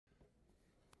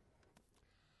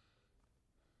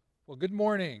Well, good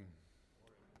morning.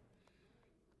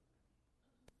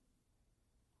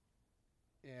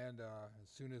 And as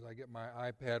soon as I get my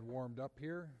iPad warmed up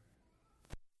here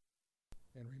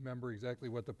and remember exactly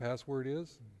what the password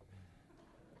is,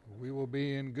 we will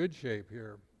be in good shape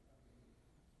here.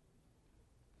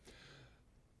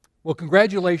 Well,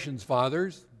 congratulations,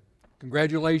 fathers.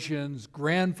 Congratulations,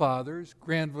 grandfathers,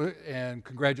 and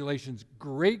congratulations,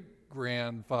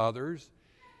 great-grandfathers.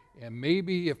 And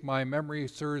maybe, if my memory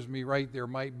serves me right, there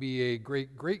might be a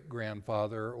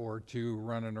great-great-grandfather or two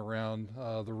running around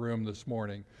the room this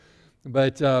morning.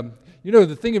 But,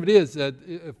 the thing of it is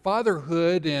that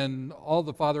fatherhood and all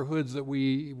the fatherhoods that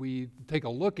we take a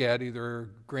look at, either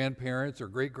grandparents or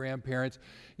great-grandparents,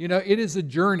 it is a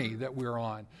journey that we're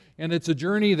on. And it's a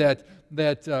journey that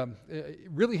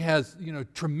really has,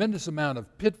 tremendous amount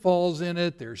of pitfalls in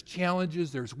it. There's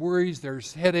challenges, there's worries,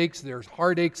 there's headaches, there's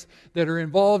heartaches that are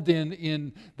involved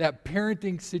in that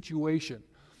parenting situation.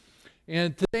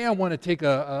 And today I want to take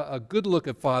a good look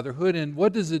at fatherhood and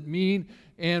what does it mean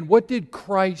and what did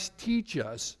Christ teach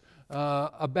us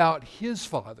about his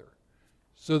father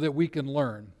so that we can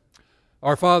learn.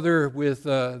 Our Father, with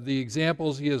the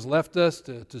examples he has left us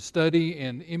to study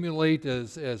and emulate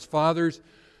as fathers.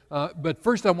 But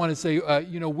first I want to say,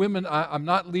 women, I'm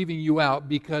not leaving you out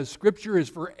because Scripture is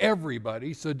for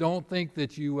everybody. So don't think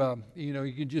that you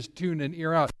can just tune an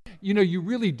ear out. You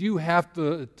really do have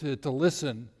to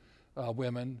listen,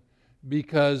 women,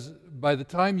 because by the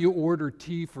time you order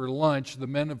tea for lunch, the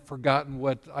men have forgotten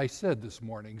what I said this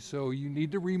morning. So you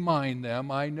need to remind them.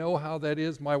 I know how that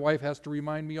is. My wife has to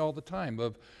remind me all the time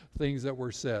of things that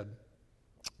were said.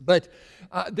 But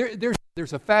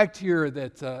there's a fact here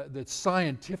that's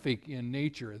scientific in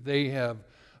nature. They have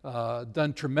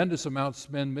done tremendous amounts,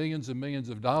 spend millions and millions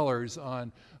of dollars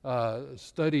on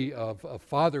study of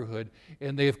fatherhood,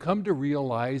 and they have come to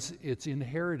realize it's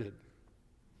inherited.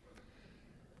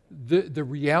 The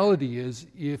reality is,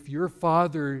 if your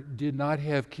father did not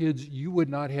have kids, you would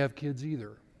not have kids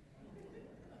either.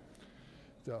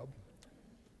 So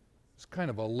it's kind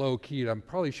of a low key. I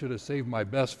probably should have saved my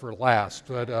best for last.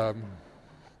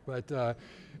 But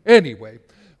anyway,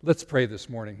 let's pray this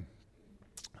morning.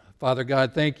 Father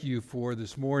God, thank you for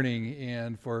this morning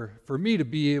and for me to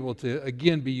be able to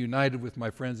again be united with my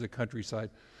friends at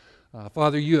Countryside.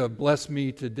 Father, you have blessed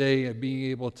me today at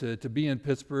being able to be in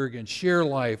Pittsburgh and share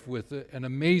life with an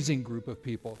amazing group of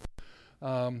people.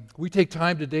 We take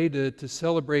time today to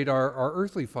celebrate our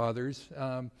earthly fathers,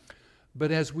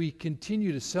 but as we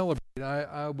continue to celebrate,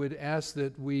 I would ask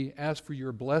that we ask for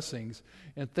your blessings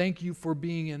and thank you for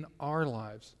being in our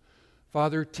lives.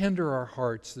 Father, tender our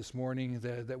hearts this morning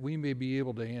that we may be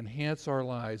able to enhance our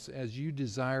lives as you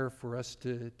desire for us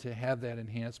to have that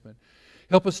enhancement.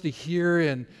 Help us to hear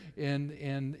and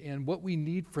what we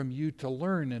need from you to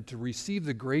learn and to receive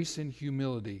the grace and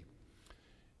humility.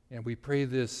 And we pray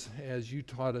this as you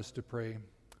taught us to pray.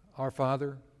 Our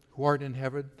Father, who art in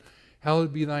heaven,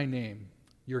 hallowed be thy name.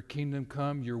 Your kingdom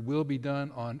come, your will be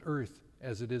done on earth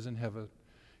as it is in heaven.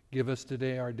 Give us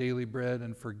today our daily bread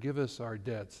and forgive us our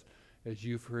debts as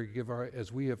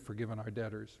we have forgiven our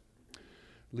debtors.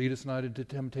 Lead us not into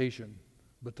temptation,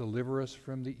 but deliver us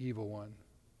from the evil one.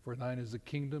 For thine is the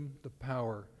kingdom, the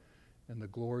power, and the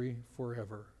glory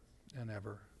forever and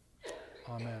ever.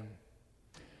 Amen.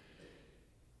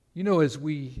 As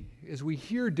we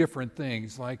hear different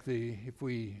things, like if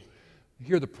we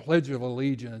hear the Pledge of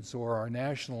Allegiance or our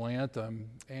national anthem,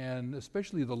 and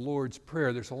especially the Lord's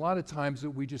Prayer, there's a lot of times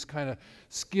that we just kind of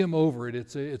skim over it.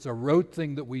 It's a rote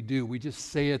thing that we do. We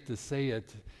just say it to say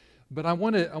it. But I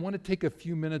want to take a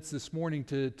few minutes this morning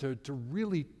to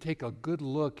really take a good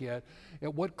look at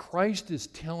what Christ is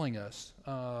telling us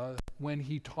when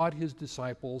he taught his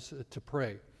disciples to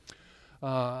pray.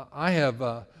 I have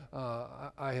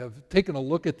taken a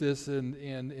look at this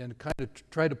and kind of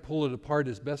tried to pull it apart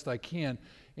as best I can,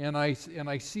 and I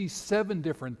see 7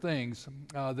 different things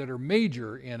that are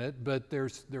major in it, but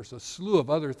there's a slew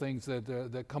of other things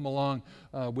that come along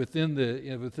within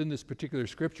this particular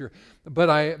scripture. But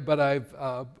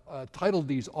I've titled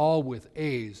these all with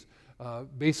A's.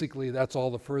 Basically, that's all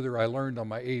the further I learned on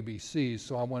my ABCs,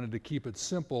 so I wanted to keep it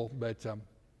simple. But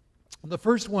the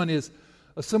first one is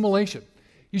assimilation.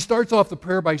 He starts off the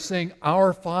prayer by saying,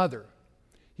 "Our Father."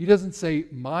 He doesn't say,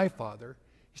 "My Father."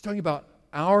 He's talking about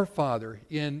our Father,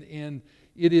 and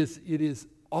it is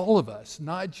all of us,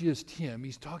 not just him.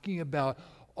 He's talking about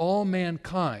all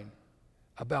mankind,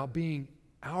 about being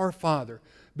our Father.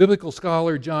 Biblical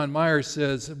scholar John Myers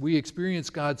says, we experience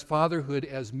God's fatherhood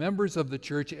as members of the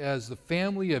church, as the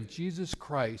family of Jesus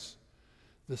Christ,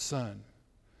 the Son.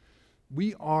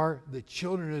 We are the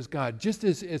children of God. Just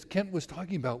as Kent was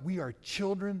talking about, we are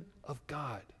children of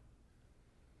God.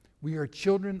 We are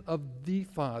children of the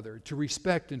Father, to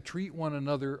respect and treat one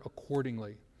another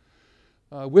accordingly.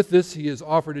 With this, he has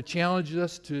offered to challenge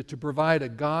us to provide a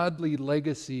godly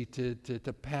legacy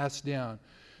to pass down,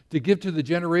 to give to the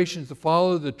generations to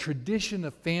follow the tradition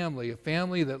of family, a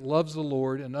family that loves the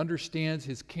Lord and understands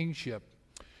his kingship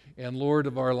and Lord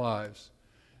of our lives.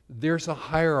 There's a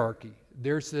hierarchy.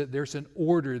 There's an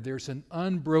order. There's an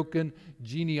unbroken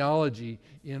genealogy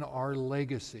in our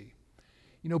legacy.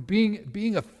 You know,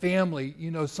 being a family,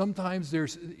 you know, sometimes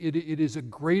it is a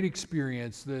great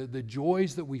experience. The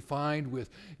joys that we find with,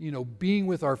 you know, being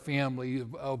with our family,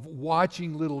 of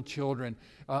watching little children.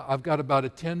 I've got about a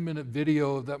 10-minute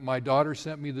video that my daughter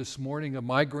sent me this morning of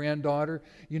my granddaughter.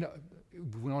 You know,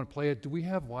 we want to play it. Do we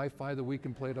have Wi-Fi that we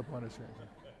can play it up on a screen?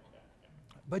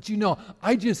 But you know,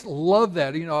 I just love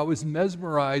that. You know, I was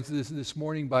mesmerized this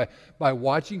morning by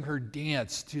watching her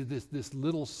dance to this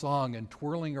little song and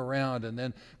twirling around and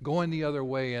then going the other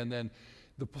way, and then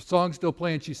the song's still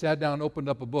playing. She sat down and opened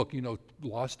up a book, you know,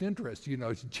 lost interest, you know,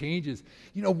 it changes.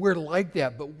 You know, we're like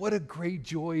that, but what a great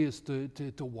joy is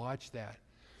to watch that.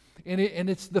 And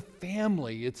it's the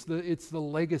family, it's the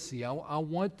legacy. I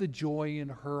want the joy in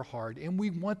her heart, and we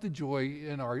want the joy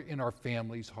in our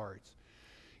family's hearts.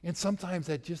 And sometimes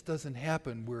that just doesn't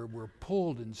happen. We're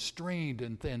pulled and strained,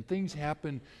 and things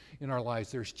happen in our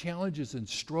lives. There's challenges and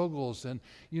struggles, and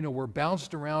you know, we're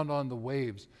bounced around on the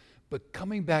waves. But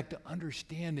coming back to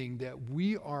understanding that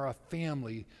we are a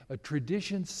family, a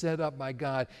tradition set up by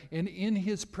God, and in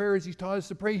his prayers, he taught us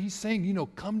to pray. He's saying, you know,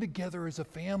 come together as a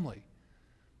family.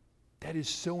 That is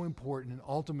so important and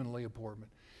ultimately important.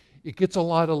 It gets a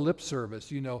lot of lip service,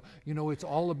 you know, it's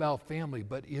all about family,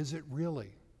 but is it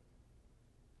really?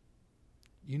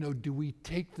 You know, do we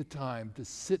take the time to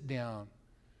sit down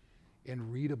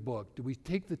and read a book? Do we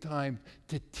take the time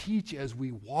to teach as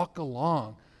we walk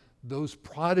along those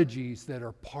prodigies that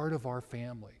are part of our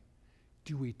family?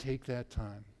 Do we take that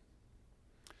time?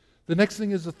 The next thing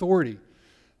is authority.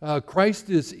 Christ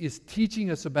is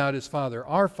teaching us about his Father,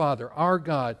 our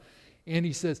God, and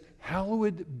he says,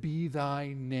 hallowed be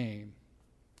thy name.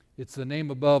 It's the name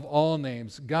above all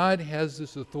names. God has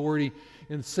this authority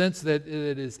in the sense that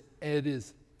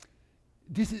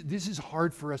this is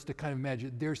hard for us to kind of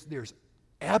imagine. There's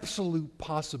absolute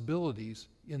possibilities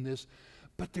in this,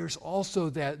 but there's also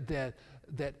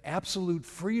that absolute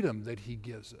freedom that he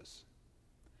gives us.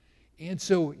 And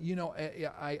so, you know,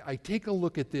 I take a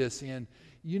look at this, and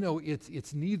you know,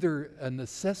 it's neither a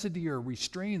necessity or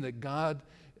restraint that God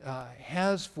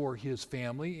has for his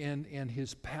family and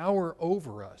his power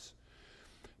over us.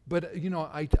 But you know,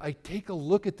 I take a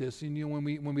look at this, and you know,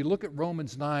 when we look at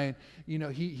Romans 9, you know,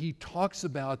 he talks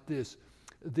about this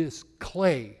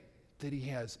clay that he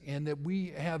has, and that we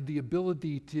have the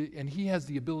ability to, and he has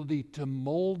the ability to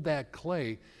mold that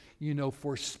clay, you know,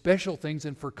 for special things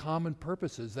and for common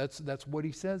purposes. That's what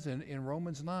he says in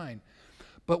Romans 9.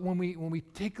 But when we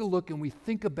take a look and we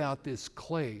think about this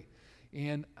clay,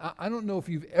 and I don't know if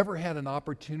you've ever had an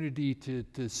opportunity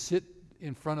to sit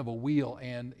in front of a wheel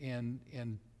and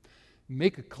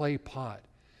make a clay pot,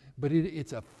 but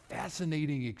it's a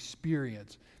fascinating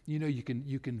experience. You know, you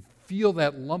can feel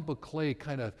that lump of clay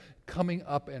kind of coming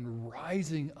up and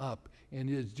rising up, and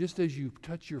it's just as you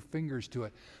touch your fingers to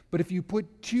it. But if you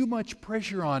put too much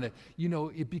pressure on it, you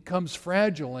know, it becomes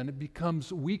fragile and it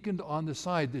becomes weakened on the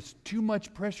side. There's too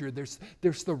much pressure. There's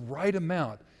the right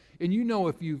amount. And you know,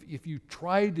 if you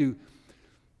try to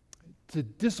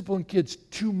discipline kids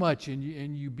too much, and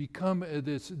you become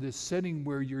this setting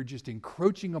where you're just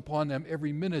encroaching upon them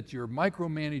every minute, you're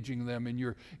micromanaging them, and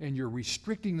you're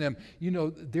restricting them, you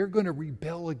know, they're going to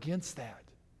rebel against that.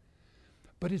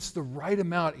 But it's the right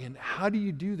amount. And how do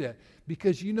you do that?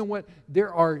 Because you know what?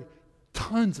 There are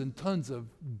tons and tons of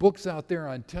books out there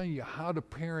on telling you how to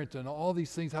parent and all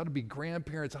these things, how to be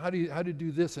grandparents, how to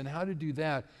do this and how to do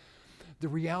that. The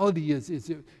reality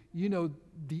is you know,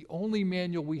 the only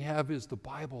manual we have is the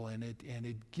Bible, and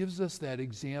it gives us that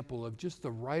example of just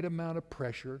the right amount of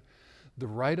pressure, the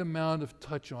right amount of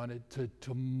touch on it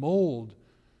to mold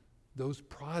those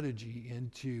prodigy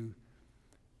into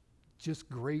just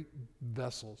great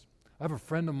vessels. I have a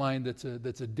friend of mine that's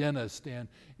a dentist, and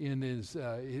in his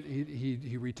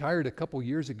he retired a couple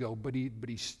years ago, but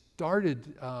he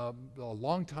started a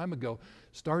long time ago,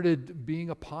 started being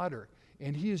a potter.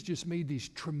 And he has just made these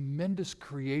tremendous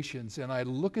creations. And I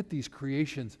look at these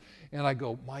creations and I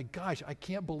go, my gosh, I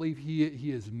can't believe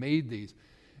he has made these.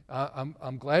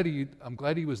 I'm glad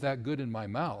he was that good in my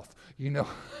mouth, you know,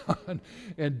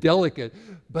 and delicate.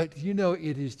 But you know,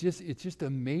 it's just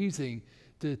amazing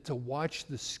to watch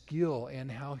the skill and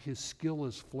how his skill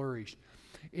has flourished.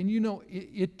 And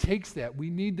it takes that. We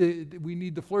need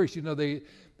to flourish.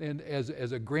 And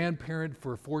as a grandparent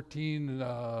for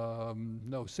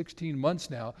 16 months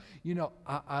now,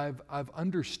 I've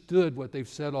understood what they've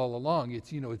said all along.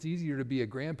 It's easier to be a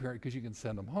grandparent because you can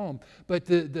send them home. But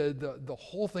the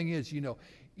whole thing is,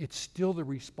 it's still the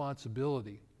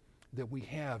responsibility that we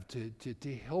have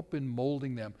to help in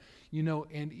molding them.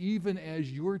 And even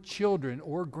as your children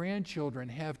or grandchildren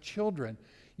have children,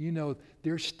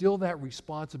 there's still that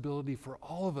responsibility for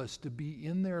all of us to be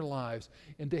in their lives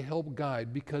and to help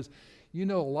guide. Because, a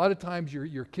lot of times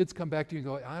your kids come back to you and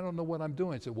go, I don't know what I'm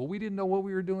doing. So, well, we didn't know what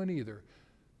we were doing either.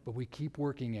 But we keep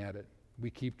working at it. We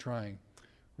keep trying.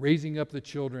 Raising up the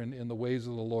children in the ways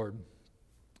of the Lord.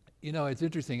 It's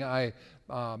interesting. I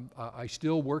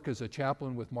still work as a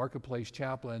chaplain with Marketplace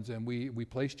Chaplains, and we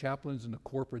place chaplains in the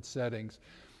corporate settings.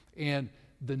 And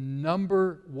the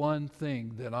number one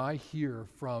thing that I hear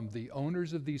from the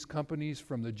owners of these companies,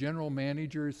 from the general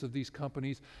managers of these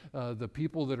companies, the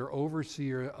people that are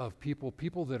overseer of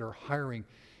people that are hiring,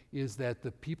 is that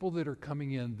the people that are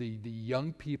coming in, the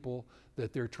young people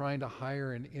that they're trying to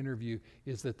hire and interview,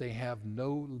 is that they have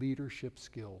no leadership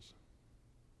skills.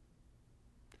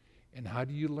 And how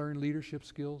do you learn leadership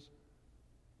skills?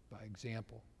 By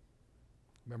example.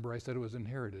 Remember I said it was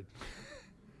inherited.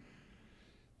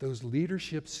 Those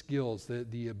leadership skills,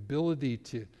 the ability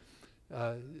to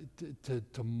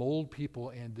mold people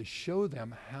and to show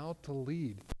them how to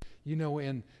lead.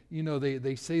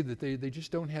 They say that they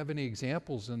just don't have any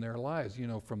examples in their lives,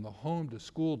 from the home to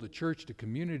school to church to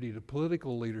community to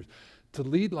political leaders, to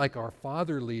lead like our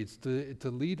Father leads, to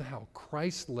lead how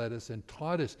Christ led us and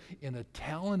taught us in a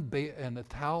towel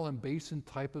and basin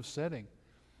type of setting,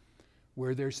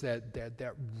 where there's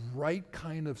that right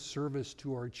kind of service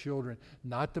to our children,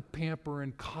 not to pamper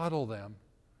and coddle them,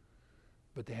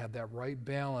 but to have that right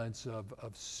balance of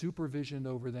supervision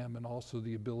over them and also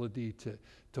the ability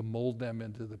to mold them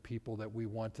into the people that we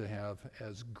want to have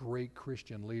as great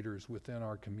Christian leaders within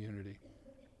our community.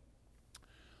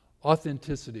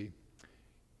 Authenticity.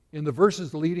 In the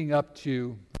verses leading up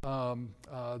to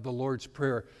the Lord's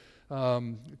Prayer,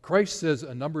 Christ says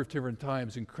a number of different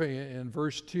times. In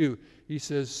verse 2, he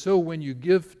says, "So when you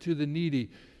give to the needy,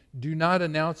 do not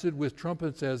announce it with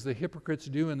trumpets as the hypocrites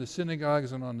do in the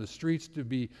synagogues and on the streets to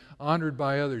be honored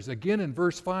by others." Again in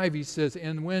verse 5 he says,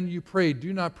 "And when you pray,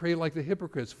 do not pray like the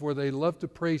hypocrites, for they love to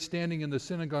pray standing in the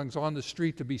synagogues on the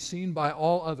street to be seen by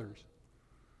all others."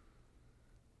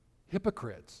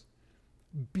 Hypocrites.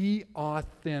 Be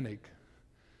authentic.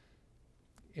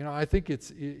 I think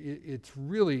it's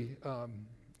really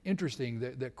interesting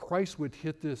that Christ would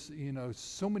hit this,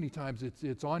 so many times.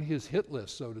 It's on his hit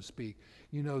list, so to speak.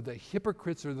 The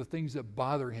hypocrites are the things that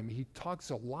bother him. He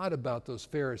talks a lot about those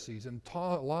Pharisees and a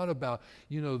lot about,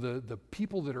 the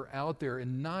people that are out there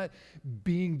and not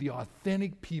being the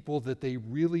authentic people that they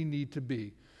really need to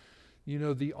be.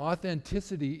 The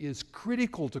authenticity is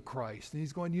critical to Christ. And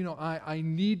he's going, I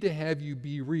need to have you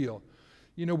be real.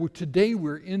 Today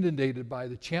we're inundated by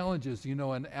the challenges,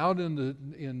 and out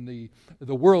in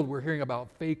the world we're hearing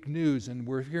about fake news, and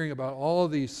we're hearing about all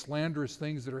of these slanderous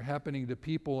things that are happening to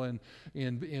people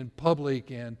in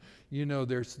public, and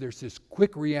there's this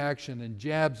quick reaction and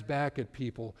jabs back at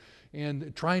people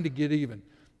and trying to get even.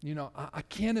 I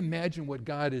can't imagine what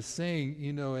God is saying,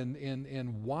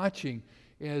 and watching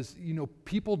as,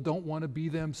 people don't want to be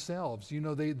themselves.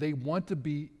 They want to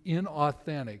be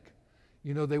inauthentic.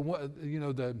 They want,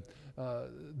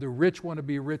 the rich want to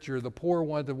be richer, the poor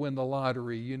want to win the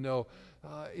lottery.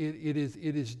 It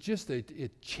is just a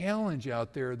challenge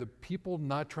out there. The people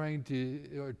not trying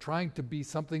to be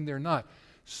something they're not.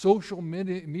 Social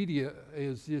media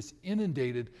is just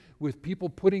inundated with people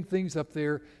putting things up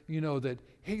there, that,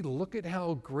 hey, look at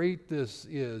how great this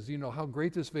is, how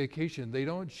great this vacation. They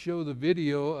don't show the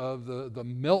video of the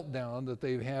meltdown that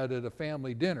they've had at a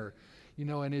family dinner.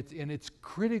 And it's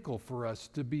critical for us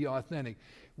to be authentic.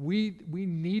 We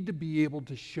need to be able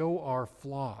to show our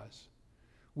flaws.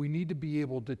 We need to be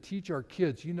able to teach our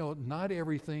kids, not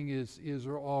everything is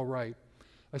all right.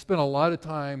 I spent a lot of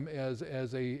time as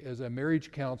a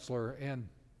marriage counselor, and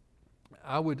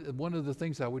one of the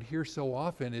things I would hear so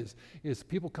often is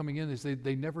people coming in is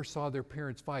they never saw their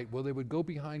parents fight. Well, they would go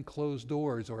behind closed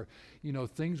doors, or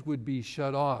things would be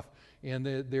shut off, and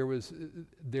there was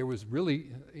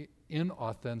really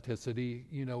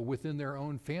inauthenticity within their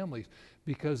own families,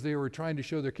 because they were trying to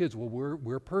show their kids, well,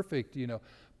 we're perfect,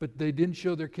 but they didn't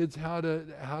show their kids how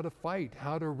to fight,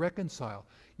 how to reconcile.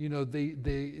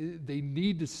 They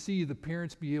need to see the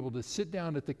parents be able to sit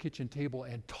down at the kitchen table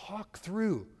and talk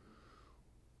through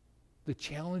the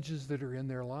challenges that are in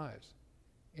their lives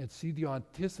and see the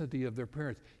authenticity of their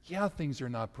parents. Yeah, things are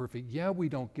not perfect. Yeah, we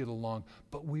don't get along,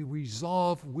 but we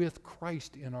resolve with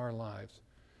Christ in our lives.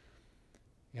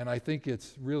 And I think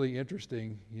it's really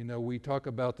interesting. We talk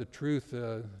about the truth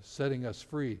setting us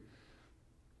free.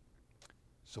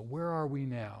 So where are we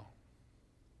now?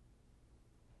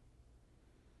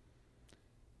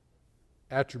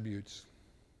 Attributes.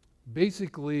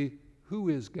 Basically, who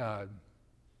is God?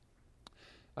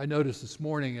 I noticed this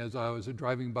morning as I was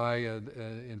driving by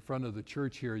in front of the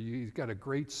church here, you've got a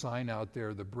great sign out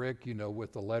there, the brick,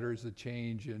 with the letters that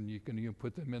change, and you can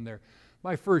put them in there.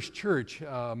 My first church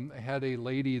had a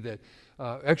lady that,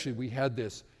 actually we had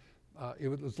this, it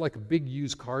was like a big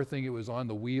used car thing. It was on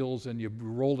the wheels, and you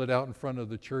rolled it out in front of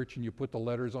the church, and you put the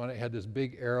letters on it. It had this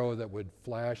big arrow that would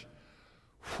flash.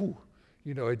 Whew.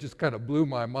 It just kind of blew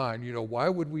my mind. Why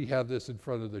would we have this in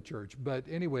front of the church? But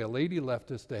anyway, a lady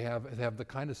left us to have the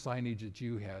kind of signage that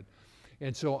you had.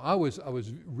 And so I was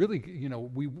really,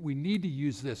 we need to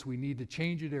use this. We need to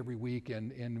change it every week,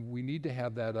 and we need to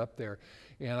have that up there.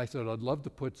 And I said, I'd love to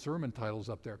put sermon titles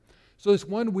up there. So this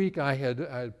one week I had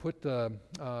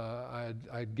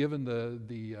given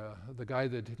the guy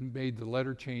that made the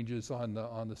letter changes on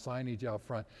the signage out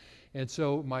front. And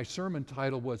so my sermon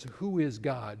title was, Who is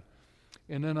God?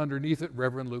 And then underneath it,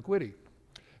 Reverend Luke Witte.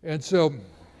 And so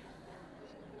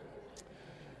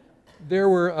there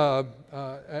were,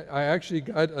 I actually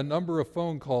got a number of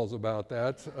phone calls about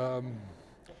that.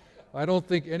 I don't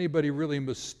think anybody really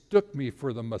mistook me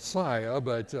for the Messiah,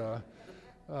 but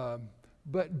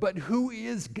who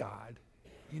is God?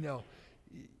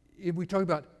 If we talk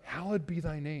about, hallowed be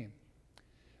thy name.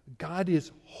 God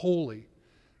is holy.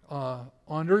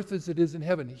 On earth as it is in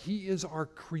heaven. He is our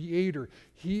creator.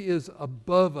 He is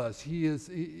above us. He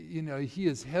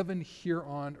is heaven here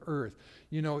on earth.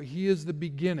 He is the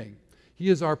beginning. He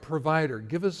is our provider.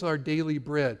 Give us our daily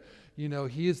bread.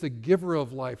 He is the giver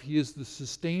of life. He is the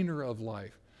sustainer of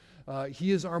life.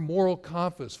 He is our moral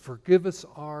compass. Forgive us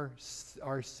our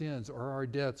sins or our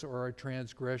debts or our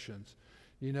transgressions.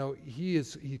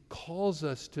 He calls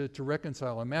us to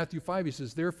reconcile. In Matthew 5, he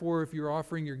says, therefore, if you're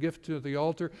offering your gift to the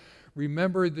altar,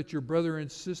 remember that your brother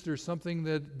and sister, something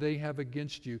that they have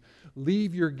against you.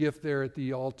 Leave your gift there at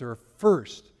the altar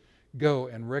first. Go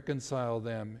and reconcile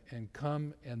them and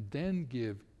come and then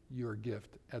give your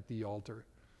gift at the altar.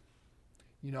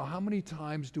 How many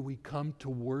times do we come to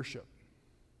worship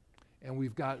and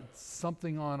we've got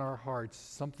something on our hearts,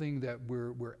 something that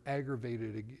we're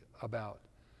aggravated about?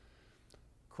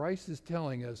 Christ is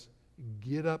telling us,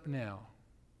 get up now,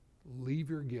 leave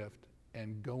your gift,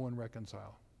 and go and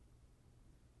reconcile.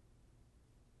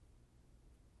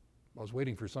 I was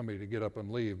waiting for somebody to get up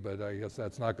and leave, but I guess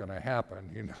that's not going to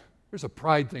happen. There's a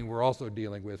pride thing we're also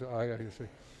dealing with.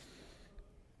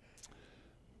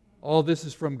 All this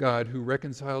is from God, who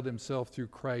reconciled himself through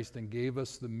Christ and gave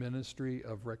us the ministry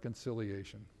of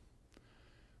reconciliation.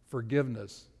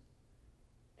 Forgiveness.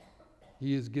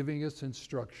 He is giving us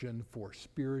instruction for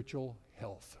spiritual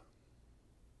health.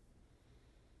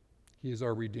 He is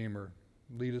our Redeemer.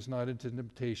 Lead us not into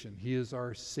temptation. He is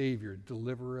our Savior.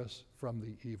 Deliver us from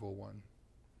the evil one.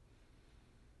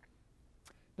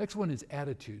 Next one is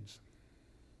attitudes.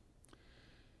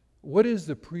 What is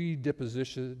the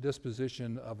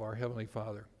predisposition of our Heavenly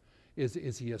Father?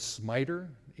 Is he a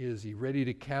smiter? Is he ready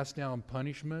to cast down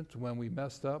punishment when we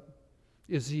messed up?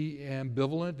 Is he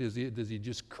ambivalent? Does he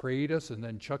just create us and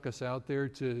then chuck us out there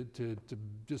to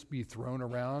just be thrown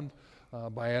around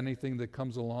by anything that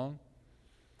comes along?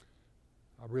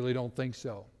 I really don't think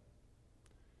so.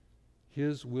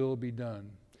 His will be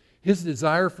done. His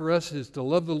desire for us is to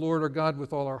love the Lord our God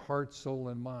with all our heart, soul,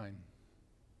 and mind,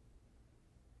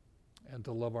 and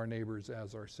to love our neighbors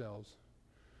as ourselves.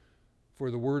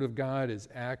 For the word of God is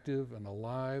active and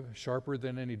alive, sharper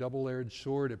than any double-edged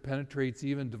sword. It penetrates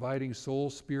even dividing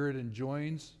soul, spirit, and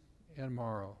joints and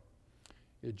marrow.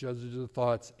 It judges the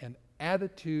thoughts and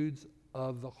attitudes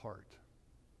of the heart.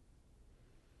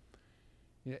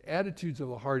 Attitudes of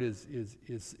the heart is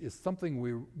something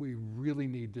we really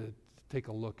need to take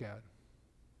a look at.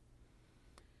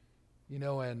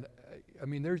 And I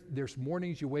mean, there's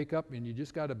mornings you wake up and you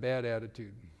just got a bad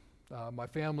attitude. My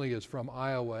family is from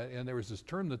Iowa, and there was this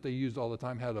term that they used all the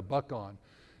time, had a buck on.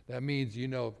 That means,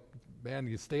 man,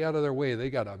 you stay out of their way. They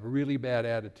got a really bad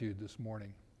attitude this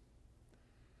morning.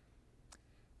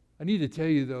 I need to tell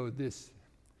you, though, this,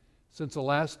 since the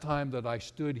last time that I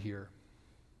stood here,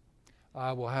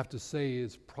 I will have to say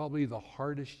is probably the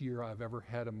hardest year I've ever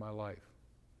had in my life.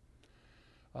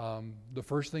 The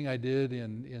first thing I did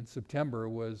in September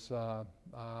was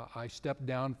I stepped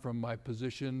down from my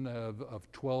position of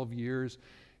 12 years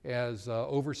as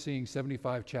overseeing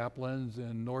 75 chaplains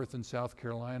in North and South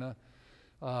Carolina.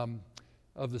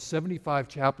 Of the 75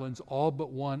 chaplains, all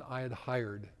but one I had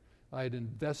hired. I had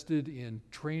invested in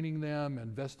training them,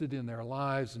 invested in their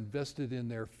lives, invested in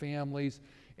their families,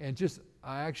 and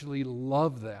I actually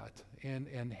love that.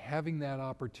 And having that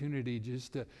opportunity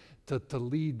just to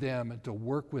lead them and to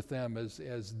work with them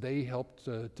as they help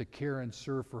to care and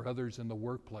serve for others in the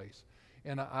workplace.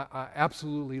 And I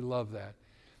absolutely love that.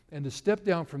 And to step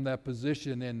down from that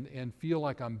position and feel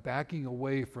like I'm backing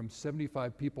away from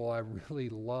 75 people I really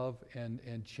love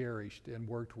and cherished and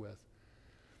worked with.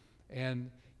 And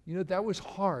that was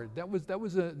hard. That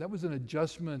was an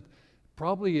adjustment,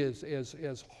 probably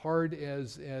as hard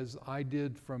as I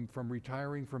did from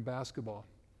retiring from basketball.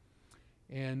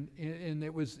 And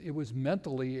it was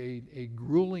mentally a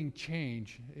grueling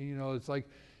change. It's like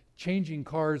changing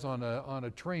cars on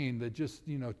a train that just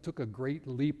took a great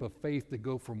leap of faith to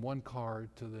go from one car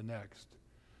to the next.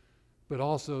 But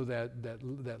also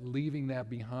that leaving that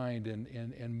behind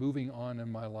and moving on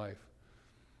in my life.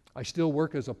 I still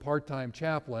work as a part-time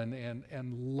chaplain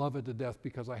and love it to death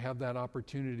because I have that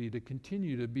opportunity to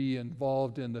continue to be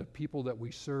involved in the people that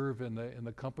we serve and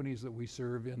the companies that we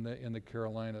serve in the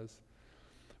Carolinas.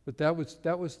 But that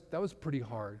was pretty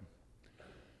hard.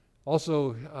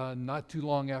 Also, not too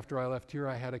long after I left here,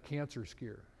 I had a cancer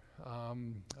scare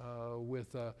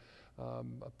with a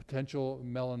potential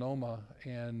melanoma,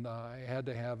 and I had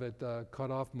to have it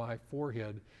cut off my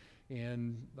forehead.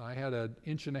 And I had an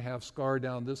 1.5 inch scar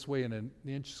down this way and an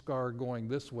 1 inch scar going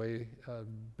this way,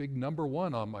 big number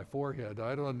 1 on my forehead.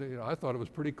 I thought it was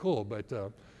pretty cool, but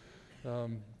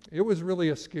it was really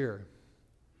a scare.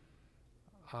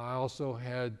 I also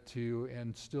had to,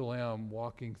 and still am,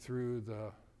 walking through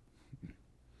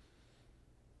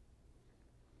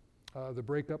the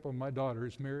breakup of my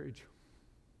daughter's marriage.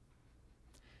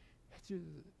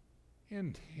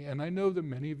 And I know that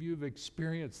many of you have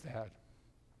experienced that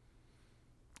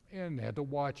and had to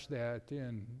watch that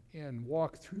and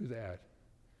walk through that.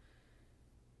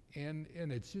 And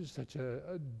it's just such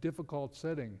a difficult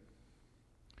setting.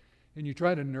 And you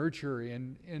try to nurture,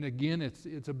 and again,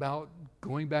 it's about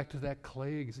going back to that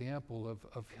clay example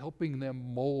of helping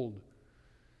them mold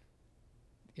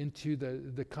into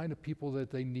the kind of people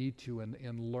that they need to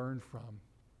and learn from.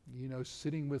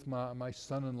 Sitting with my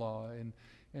son-in-law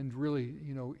and really,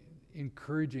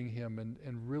 encouraging him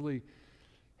and really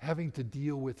having to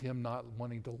deal with him not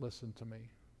wanting to listen to me.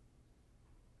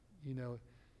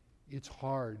 It's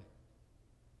hard.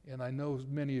 And I know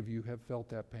many of you have felt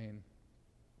that pain.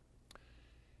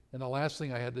 And the last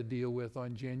thing I had to deal with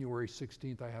on January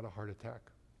 16th, I had a heart attack.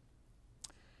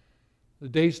 The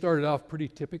day started off pretty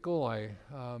typical. I'd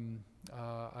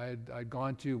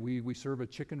gone to, we serve a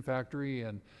chicken factory,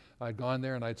 and I'd gone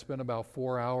there and I'd spent about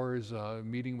 4 hours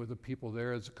meeting with the people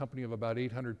there. It's a company of about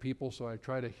 800 people, so I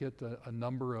try to hit a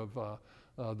number of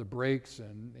the breaks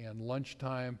and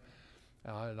lunchtime.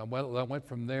 And I went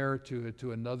from there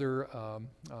to another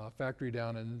factory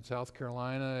down in South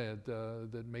Carolina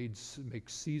that makes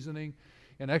seasoning.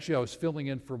 And actually I was filling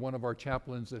in for one of our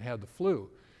chaplains that had the flu.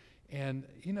 And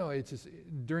it's just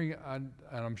and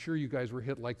I'm sure you guys were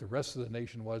hit like the rest of the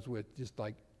nation was, with just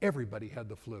like everybody had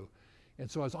the flu. And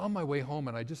so I was on my way home,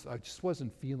 and I just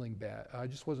wasn't feeling bad. I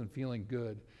just wasn't feeling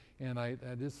good. And I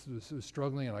just was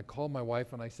struggling, and I called my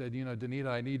wife and I said, Danita,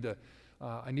 I need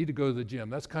to go to the gym.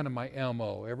 That's kind of my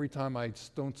MO. Every time I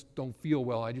don't feel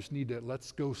well, I just need to,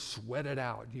 let's go sweat it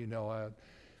out,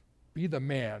 be the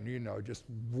man, just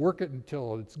work it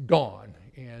until it's gone.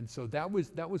 And so that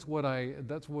was what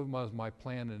was my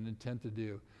plan and intent to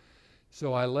do.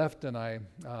 So I left and I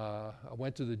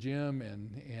went to the gym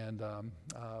and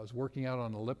I was working out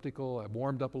on elliptical. I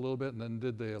warmed up a little bit and then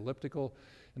did the elliptical,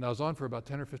 and I was on for about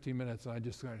 10 or 15 minutes, and I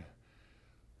just kind of,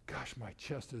 gosh, my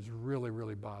chest is really,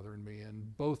 really bothering me,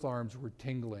 and both arms were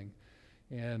tingling,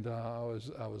 and I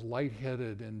was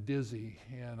lightheaded and dizzy,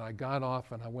 and I got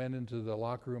off and I went into the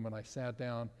locker room and I sat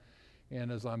down, and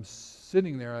as I'm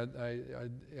sitting there,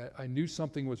 I knew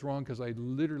something was wrong because I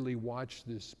literally watched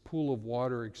this pool of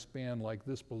water expand like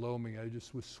this below me. I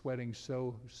just was sweating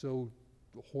so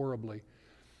horribly.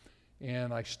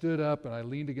 And I stood up and I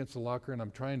leaned against the locker, and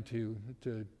I'm trying to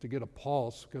get a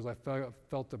pulse because I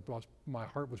felt that my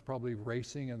heart was probably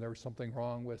racing and there was something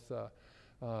wrong with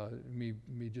me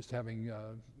just having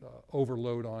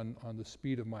overload on the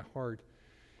speed of my heart.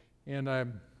 And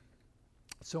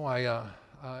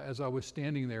as I was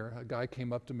standing there, a guy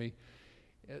came up to me,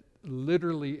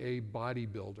 literally a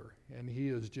bodybuilder, and he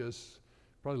is just,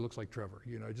 probably looks like Trevor,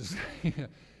 just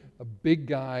a big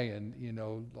guy, and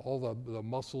all the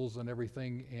muscles and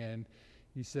everything, and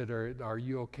he said, are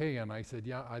you okay? And I said,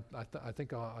 yeah, I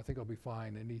think I'll be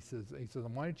fine. And he said,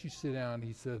 why don't you sit down?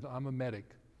 He said, I'm a medic.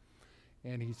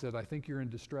 And he said, I think you're in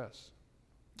distress.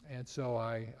 And so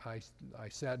I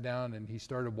sat down, and he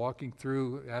started walking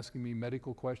through, asking me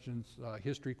medical questions,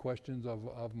 history questions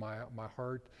of my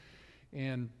heart.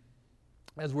 And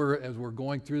as we're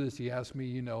going through this, he asked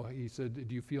me, he said,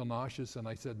 do you feel nauseous? And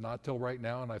I said, not till right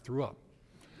now, and I threw up.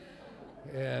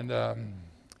 And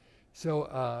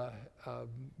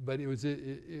but it was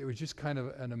just kind of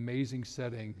an amazing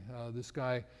setting. This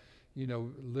guy,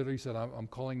 literally said, I'm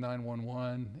calling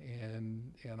 911,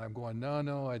 and I'm going,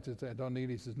 no, I don't need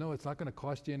it. He says, no, it's not going to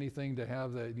cost you anything to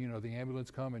have the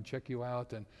ambulance come and check you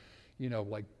out. And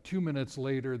like 2 minutes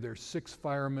later, there's 6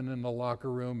 firemen in the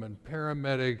locker room and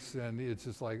paramedics, and it's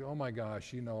just like, oh my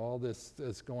gosh, all this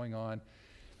that's going on.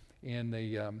 And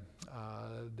they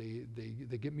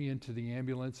get me into the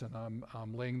ambulance, and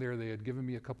I'm laying there. They had given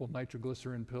me a couple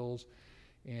nitroglycerin pills,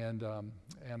 and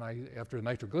I, after the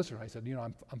nitroglycerin, I said,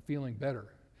 I'm feeling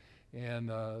better. And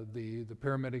the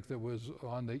paramedic that was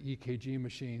on the EKG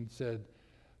machine said,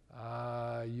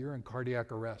 you're in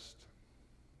cardiac arrest.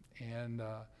 And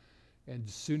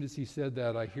as soon as he said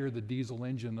that, I hear the diesel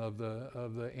engine of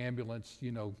the ambulance,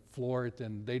 floor it,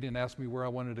 and they didn't ask me where I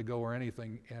wanted to go or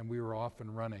anything, and we were off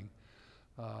and running.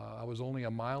 I was only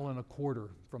 1.25 miles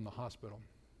from the hospital.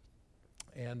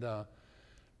 And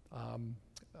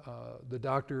the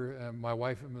doctor and my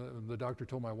wife, the doctor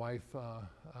told my wife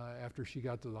after she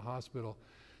got to the hospital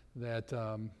that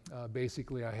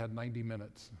basically I had 90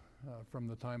 minutes from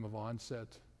the time of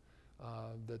onset.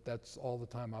 That's all the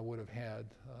time I would have had.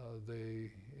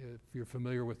 If you're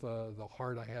familiar with the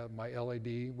heart, I have my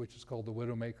LAD, which is called the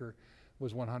Widowmaker,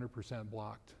 was 100%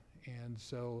 blocked, and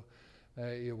so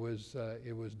it was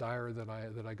dire that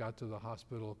I got to the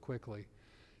hospital quickly.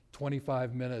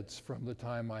 25 minutes from the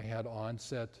time I had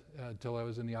onset until I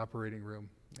was in the operating room,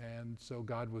 and so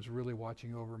God was really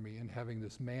watching over me and having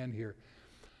this man here.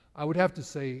 I would have to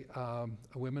say,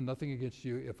 women, nothing against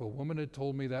you. If a woman had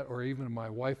told me that, or even my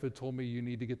wife had told me you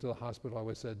need to get to the hospital, I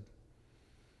would have said,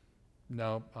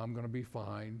 no, I'm going to be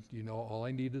fine. All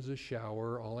I need is a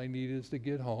shower. All I need is to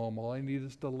get home. All I need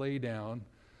is to lay down.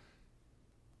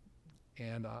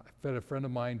 And I had a friend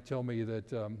of mine tell me that,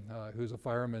 who's a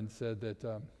fireman, said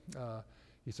that,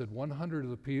 he said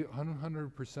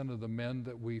 100% of the men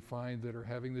that we find that are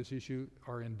having this issue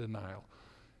are in denial.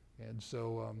 And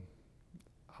so,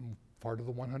 I'm part of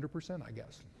the 100%, I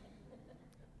guess.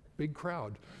 Big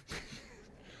crowd.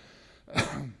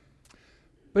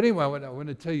 But anyway, I want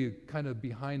to tell you kind of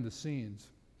behind the scenes.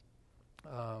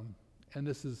 And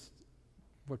this is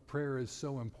what prayer is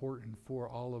so important for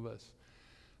all of us.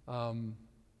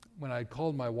 When I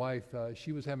called my wife,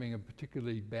 she was having a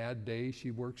particularly bad day.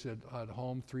 She works at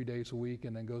home 3 days a week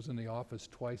and then goes in the office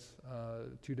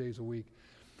 2 days a week.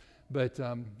 But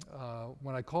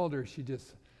when I called her, she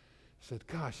just said,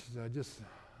 gosh,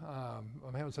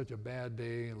 I'm having such a bad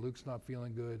day, and Luke's not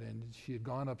feeling good. And she had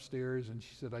gone upstairs, and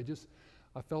she said, I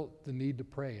felt the need to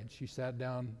pray. And she sat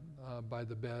down by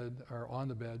the bed, or on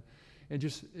the bed, and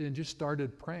just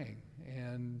started praying,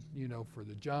 and for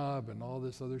the job and all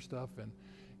this other stuff,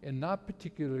 and not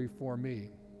particularly for me.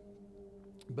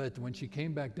 But when she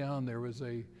came back down, there was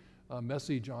a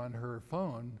message on her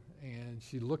phone, and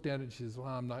she looked at it, and she says, well,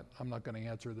 I'm not going to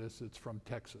answer this. It's from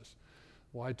Texas.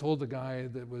 Well, I told the guy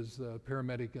that was the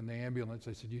paramedic in the ambulance,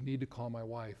 I said, you need to call my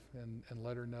wife and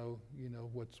let her know,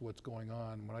 what's going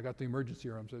on. When I got the emergency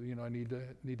room, I said, I need to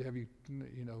have you,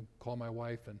 call my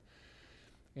wife.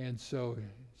 And so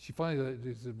she finally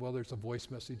said, well, there's a voice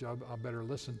message. I'll better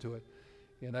listen to it.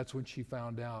 And that's when she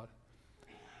found out.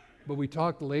 But we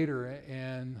talked later,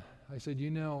 and I said,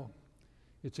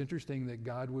 it's interesting that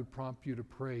God would prompt you to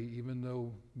pray even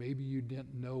though maybe you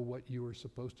didn't know what you were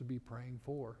supposed to be praying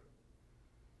for.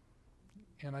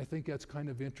 And I think that's kind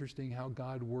of interesting how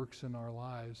God works in our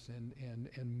lives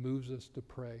and moves us to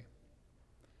pray.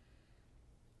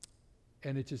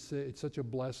 And it's such a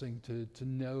blessing to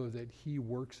know that He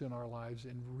works in our lives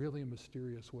in really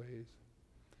mysterious ways.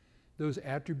 Those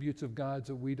attributes of God's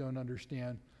that we don't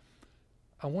understand.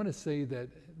 I want to say that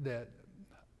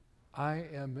I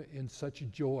am in such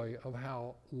joy of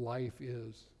how life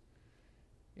is.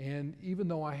 And even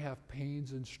though I have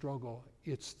pains and struggle,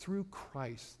 it's through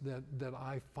Christ that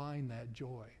I find that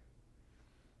joy.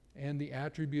 And the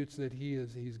attributes that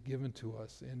He's given to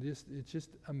us. And it's just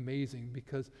amazing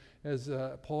because as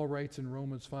Paul writes in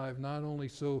Romans 5, not only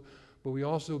so, but we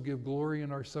also give glory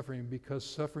in our suffering because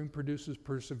suffering produces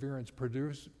perseverance.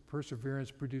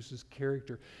 Perseverance produces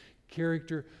character.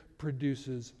 Character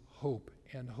produces hope.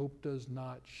 And hope does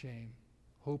not shame.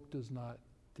 Hope does not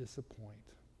disappoint.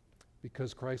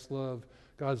 Because Christ's love,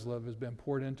 God's love, has been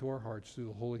poured into our hearts through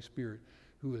the Holy Spirit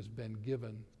who has been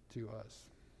given to us.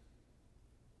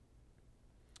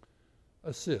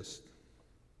 Assist.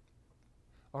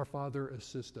 Our Father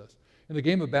assists us. In the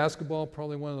game of basketball,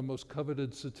 probably one of the most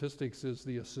coveted statistics is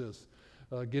the assist.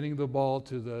 Getting the ball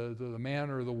to the man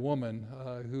or the woman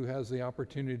who has the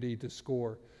opportunity to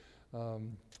score,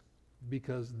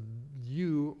 because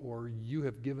you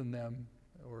have given them,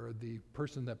 or the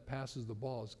person that passes the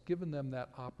ball has given them that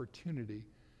opportunity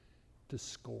to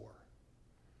score.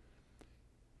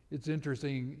 It's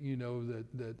interesting,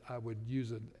 that I would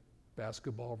use a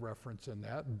basketball reference in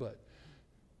that, but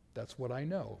that's what I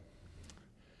know.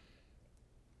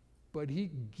 But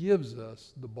he gives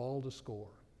us the ball to score.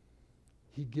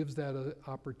 He gives that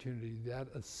opportunity, that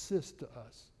assist to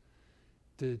us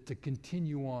to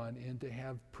continue on and to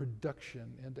have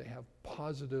production and to have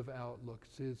positive outlooks.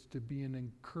 It's to be an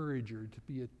encourager, to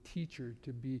be a teacher,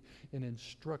 to be an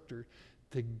instructor,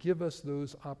 to give us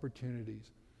those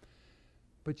opportunities.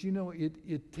 But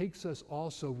it takes us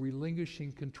also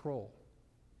relinquishing control.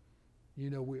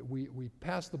 We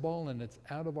pass the ball and it's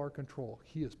out of our control.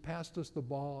 He has passed us the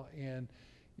ball, and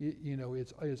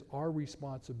it's our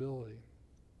responsibility.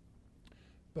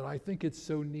 But I think it's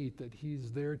so neat that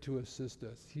he's there to assist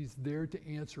us. He's there to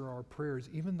answer our prayers,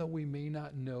 even though we may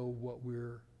not know what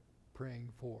we're praying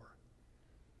for.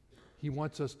 He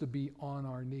wants us to be on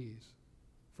our knees,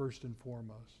 first and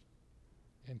foremost,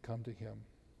 and come to him.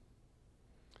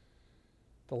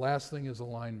 The last thing is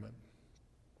alignment.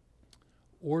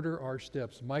 Order our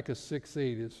steps. Micah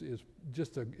 6:8 is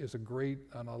just a great,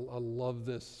 and I love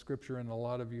this scripture, and a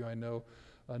lot of you I know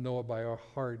it by our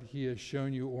heart. He has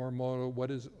shown you, O mortal,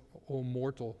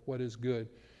 what is good.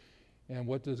 And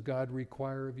what does God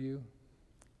require of you?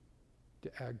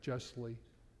 To act justly,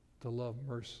 to love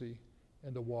mercy,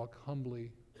 and to walk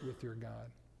humbly with your God.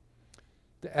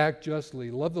 To act justly.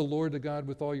 Love the Lord the God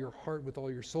with all your heart, with all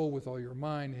your soul, with all your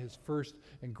mind, his first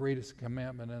and greatest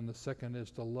commandment. And the second is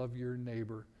to love your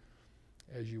neighbor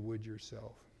as you would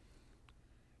yourself.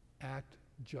 Act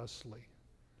justly.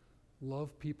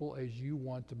 Love people as you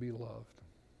want to be loved.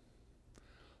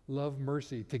 Love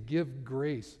mercy. To give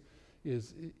grace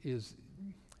is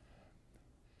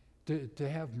to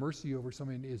have mercy over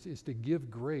something is to give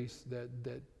grace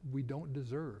that we don't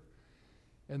deserve.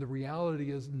 And the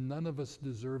reality is none of us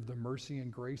deserve the mercy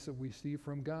and grace that we see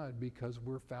from God because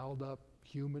we're fouled up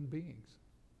human beings.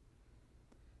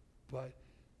 But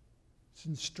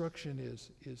instruction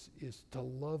is to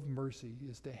love mercy,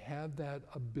 is to have that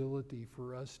ability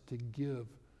for us to give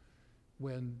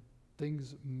when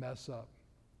things mess up.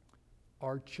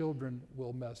 Our children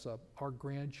will mess up. Our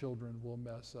grandchildren will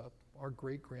mess up. Our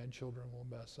great-grandchildren will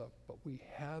mess up. But we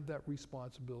have that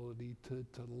responsibility to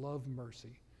love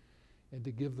mercy and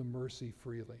to give the mercy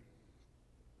freely.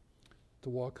 To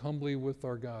walk humbly with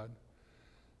our God.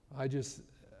 I just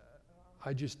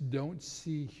don't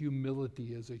see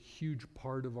humility as a huge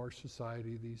part of our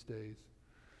society these days.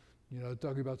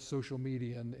 Talking about social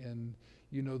media and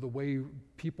the way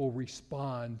people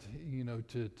respond,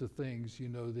 to things,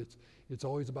 it's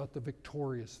always about the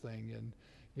victorious thing, and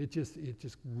it just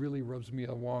really rubs me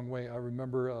a wrong way. I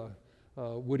remember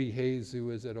Woody Hayes, who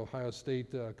was at Ohio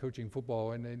State coaching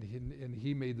football, and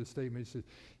he made the statement. He said,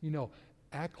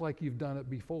 act like you've done it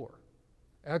before.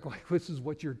 Act like this is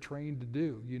what you're trained to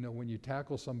do. When you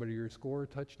tackle somebody or score a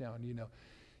touchdown,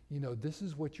 this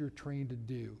is what you're trained to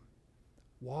do.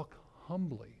 Walk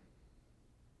humbly.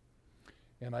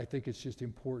 And I think it's just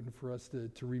important for us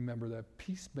to remember that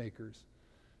peacemakers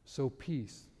sow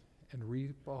peace and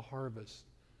reap a harvest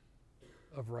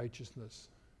of righteousness.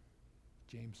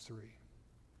 James 3.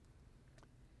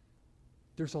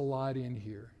 There's a lot in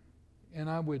here. And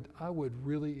I would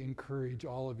really encourage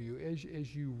all of you,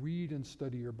 as you read and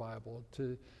study your Bible,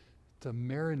 to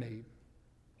marinate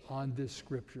on this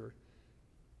scripture.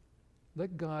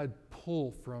 Let God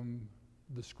pull from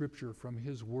the scripture, from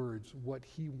his words, what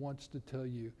he wants to tell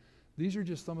you. These are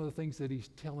just some of the things that he's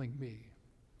telling me.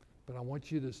 But I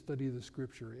want you to study the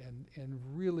scripture and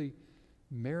really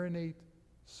marinate,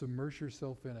 submerge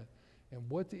yourself in it. And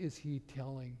what is he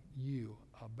telling you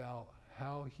about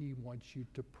how he wants you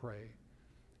to pray,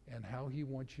 and how he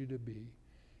wants you to be,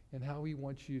 and how he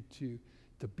wants you to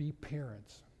be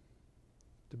parents,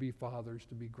 to be fathers,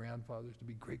 to be grandfathers, to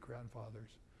be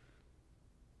great-grandfathers.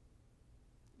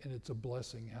 And it's a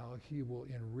blessing how he will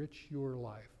enrich your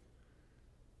life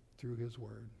through his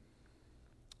word.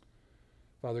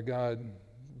 Father God,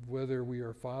 whether we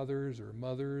are fathers or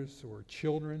mothers or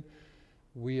children,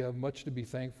 we have much to be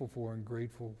thankful for and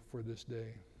grateful for this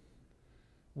day.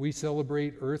 We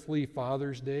celebrate Earthly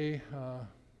Father's Day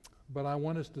but I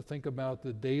want us to think about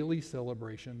the daily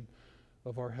celebration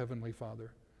of our Heavenly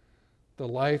Father, the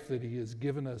life that He has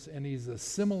given us, and He's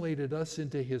assimilated us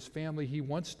into His family. He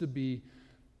wants to be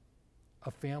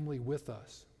a family with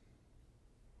us.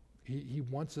 He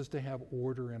wants us to have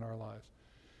order in our lives.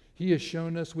 He has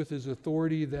shown us with His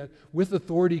authority that with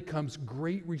authority comes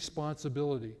great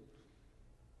responsibility.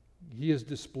 He has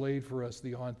displayed for us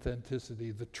the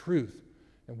authenticity, the truth,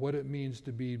 and what it means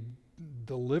to be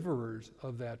deliverers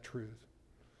of that truth.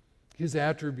 His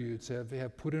attributes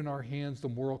have put in our hands the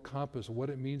moral compass, what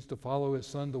it means to follow His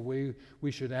Son, the way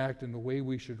we should act and the way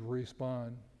we should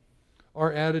respond.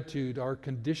 Our attitude, our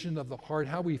condition of the heart,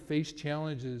 how we face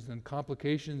challenges and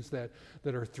complications that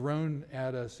are thrown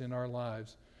at us in our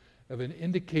lives, of an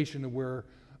indication of where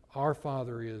our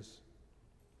Father is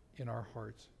in our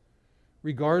hearts.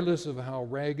 Regardless of how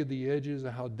ragged the edges,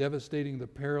 or how devastating the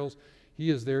perils, He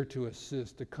is there to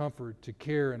assist, to comfort, to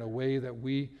care in a way that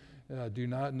we do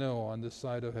not know on this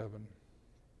side of heaven.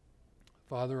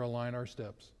 Father, align our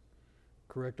steps,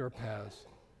 correct our paths,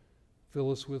 fill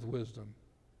us with wisdom,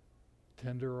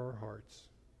 tender our hearts,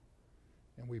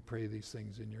 and we pray these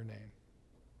things in Your name.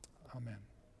 Amen.